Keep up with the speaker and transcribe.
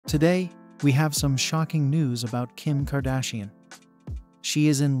Today, we have some shocking news about Kim Kardashian. She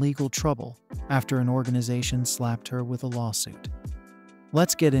is in legal trouble after an organization slapped her with a lawsuit.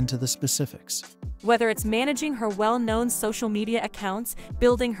 Let's get into the specifics. Whether it's managing her well-known social media accounts,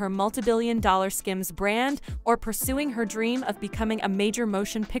 building her multi-billion-dollar Skims brand, or pursuing her dream of becoming a major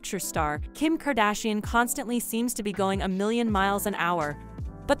motion picture star, Kim Kardashian constantly seems to be going a million miles an hour.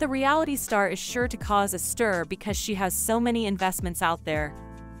 But the reality star is sure to cause a stir because she has so many investments out there.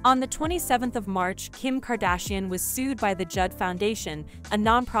 On the 27th of March, Kim Kardashian was sued by the Judd Foundation, a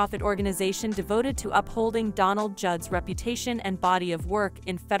nonprofit organization devoted to upholding Donald Judd's reputation and body of work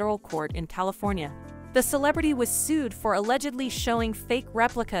in federal court in California. The celebrity was sued for allegedly showing fake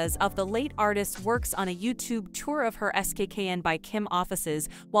replicas of the late artist's works on a YouTube tour of her SKKN by Kim offices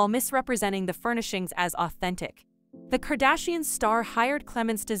while misrepresenting the furnishings as authentic. The Kardashian star hired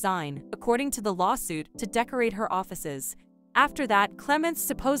Clements Design, according to the lawsuit, to decorate her offices. After that, Clements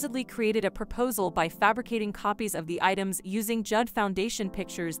supposedly created a proposal by fabricating copies of the items using Judd Foundation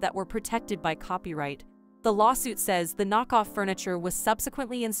pictures that were protected by copyright. The lawsuit says the knockoff furniture was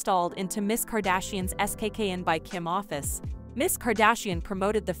subsequently installed into Ms. Kardashian's SKKN by Kim office. Ms. Kardashian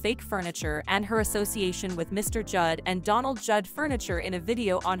promoted the fake furniture and her association with Mr. Judd and Donald Judd Furniture in a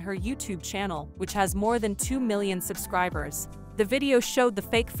video on her YouTube channel, which has more than 2 million subscribers. The video showed the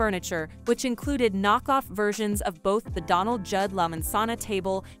fake furniture, which included knockoff versions of both the Donald Judd La Manzana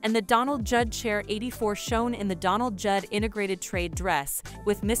table and the Donald Judd Chair 84 shown in the Donald Judd integrated trade dress,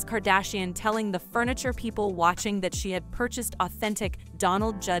 with Ms. Kardashian telling the furniture people watching that she had purchased authentic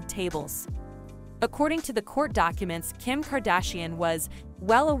Donald Judd tables. According to the court documents, Kim Kardashian was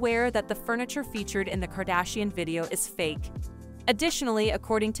well aware that the furniture featured in the Kardashian video is fake. Additionally,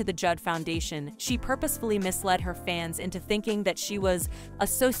 according to the Judd Foundation, she purposefully misled her fans into thinking that she was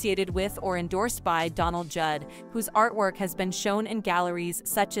associated with or endorsed by Donald Judd, whose artwork has been shown in galleries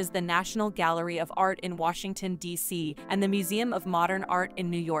such as the National Gallery of Art in Washington, D.C., and the Museum of Modern Art in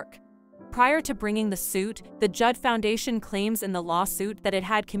New York. Prior to bringing the suit, the Judd Foundation claims in the lawsuit that it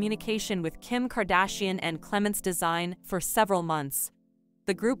had communication with Kim Kardashian and Clements Design for several months.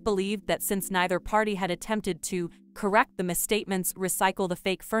 The group believed that since neither party had attempted to correct the misstatements, recycle the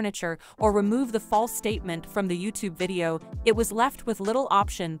fake furniture, or remove the false statement from the YouTube video, it was left with little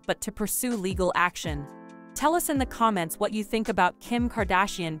option but to pursue legal action. Tell us in the comments what you think about Kim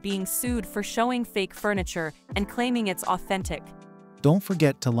Kardashian being sued for showing fake furniture and claiming it's authentic. Don't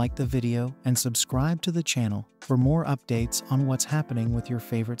forget to like the video and subscribe to the channel for more updates on what's happening with your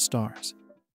favorite stars.